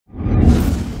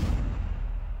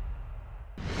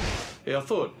Yeah, I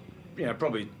thought,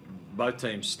 probably both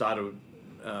teams started,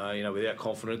 without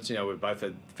confidence. We both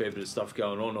had a fair bit of stuff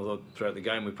going on. I thought throughout the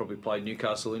game we probably played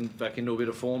Newcastle back into a bit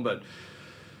of form, but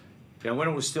when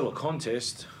it was still a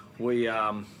contest, we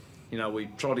tried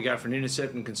to go for an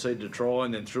intercept and conceded a try,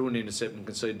 and then threw an intercept and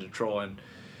conceded a try, and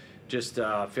just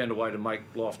found a way to make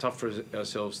life tough for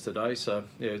ourselves today. So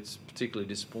yeah, it's particularly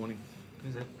disappointing.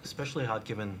 Is it especially hard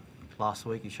given last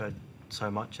week you showed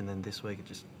so much, and then this week it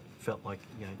just felt like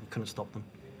you couldn't stop them?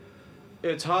 Yeah,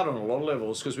 it's hard on a lot of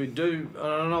levels because we do.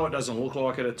 I know it doesn't look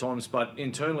like it at times, but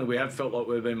internally we have felt like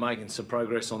we've been making some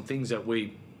progress on things that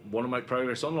we want to make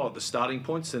progress on, like the starting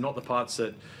points. They're not the parts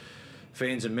that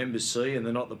fans and members see, and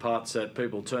they're not the parts that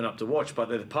people turn up to watch, but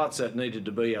they're the parts that needed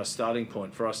to be our starting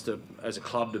point for us to, as a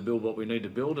club, to build what we need to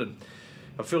build. And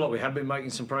I feel like we have been making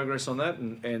some progress on that,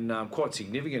 and quite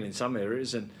significant in some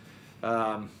areas. And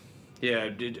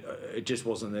it just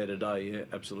wasn't there today. Yeah,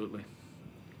 absolutely.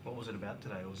 What was it about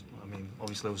today?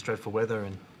 Obviously it was dreadful weather,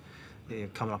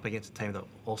 and coming up against a team that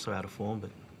also out of form. But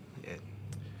yeah,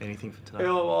 anything for today?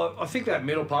 Yeah, well, I think that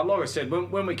middle part, like I said,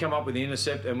 when we come up with the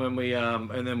intercept, and when we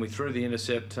and then we threw the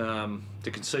intercept to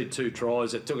concede 2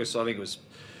 tries, it took us, I think it was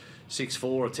 6-4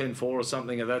 or 10-4 or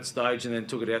something at that stage, and then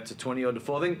took it out to 20-odd to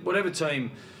 4. I think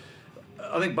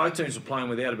I think both teams were playing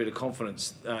without a bit of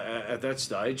confidence at that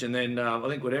stage, and then I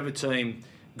think whatever team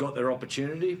got their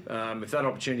opportunity, if that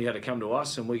opportunity had to come to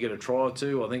us and we get a try or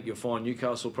two, I think you'll find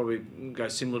Newcastle probably go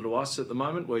similar to us at the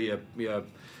moment, where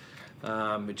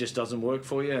it just doesn't work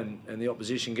for you, and the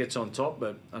opposition gets on top.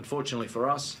 But unfortunately for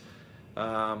us,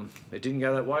 it didn't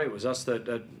go that way. It was us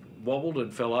that wobbled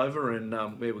and fell over,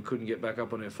 and we couldn't get back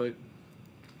up on our feet.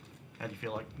 How do you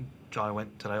feel like Jai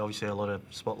went today? Obviously a lot of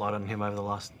spotlight on him over the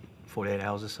last 48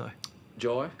 hours or so.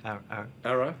 Jai?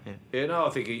 Arrow? Yeah, no, I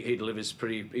think he delivers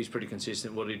he's pretty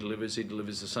consistent what he delivers. He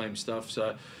delivers the same stuff.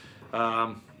 So,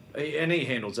 he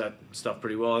handles that stuff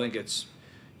pretty well. I think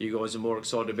you guys are more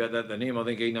excited about that than him. I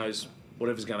think he knows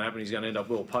whatever's going to happen, he's going to end up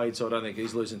well paid. So I don't think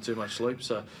he's losing too much sleep.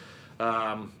 So,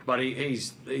 but he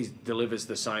delivers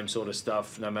the same sort of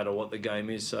stuff no matter what the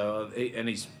game is. So, and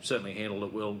he's certainly handled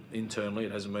it well internally.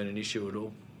 It hasn't been an issue at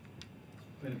all.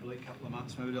 Been a bleak couple of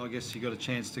months. Maybe I guess you got a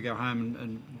chance to go home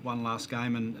and one last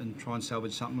game and try and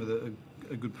salvage something with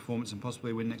a good performance and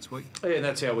possibly win next week. Yeah, and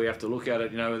that's how we have to look at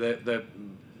it. That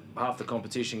half the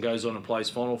competition goes on and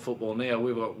plays final football now.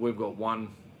 We've got one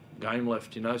game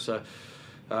left. So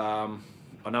I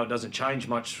know it doesn't change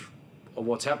much of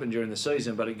what's happened during the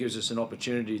season, but it gives us an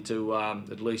opportunity to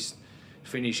at least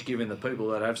finish giving the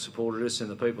people that have supported us and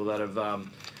the people that have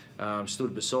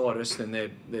stood beside us, then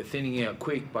they're thinning out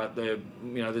quick, but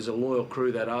there's a loyal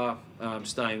crew that are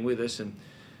staying with us, and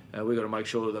we've got to make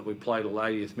sure that we play the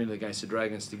 80th minute against the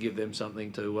Dragons to give them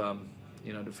something to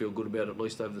to feel good about at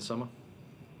least over the summer.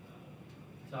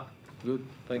 Good.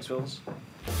 Thanks, fellas.